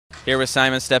Here with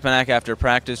Simon Stepaniak after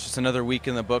practice. Just another week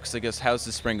in the books. I guess how's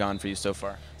the spring gone for you so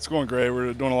far? It's going great.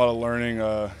 We're doing a lot of learning.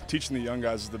 Teaching the young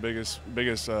guys is the biggest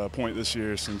point this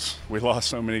year since we lost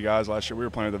so many guys last year. We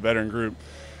were playing with a veteran group,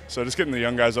 so just getting the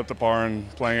young guys up to par and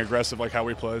playing aggressive like how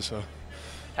we play. So,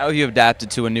 How have you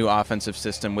adapted to a new offensive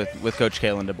system with Coach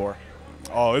Kalen DeBoer?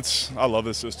 I love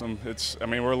this system.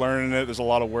 We're learning it. There's a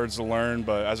lot of words to learn,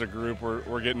 but as a group,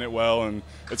 we're getting it well, and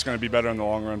it's going to be better in the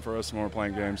long run for us when we're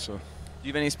playing games. So. Do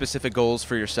you have any specific goals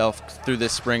for yourself through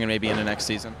this spring and maybe into next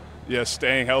season? Yeah,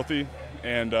 staying healthy,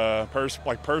 and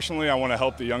personally, I want to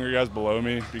help the younger guys below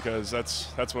me because that's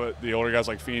what the older guys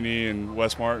like Feeney and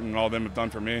Wes Martin and all of them have done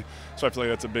for me. So I feel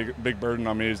like that's a big burden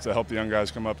on me is to help the young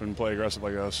guys come up and play aggressive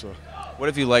like us. So. What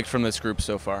have you liked from this group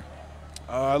so far?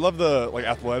 I love the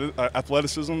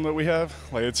athleticism that we have.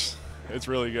 It's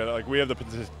really good. Like we have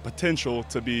the potential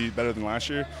to be better than last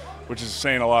year, which is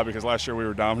saying a lot because last year we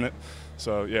were dominant.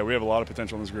 So yeah, we have a lot of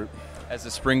potential in this group. As the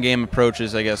spring game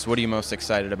approaches, I guess, what are you most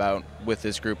excited about with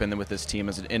this group and then with this team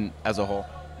as a whole?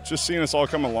 Just seeing us all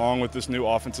come along with this new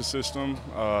offensive system.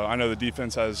 I know the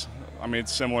defense it's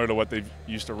similar to what they've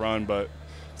used to run, but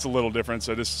it's a little different.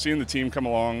 So just seeing the team come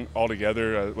along all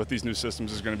together with these new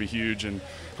systems is going to be huge. And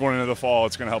going into the fall,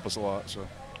 it's going to help us a lot. So.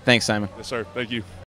 Thanks, Simon. Yes, sir. Thank you.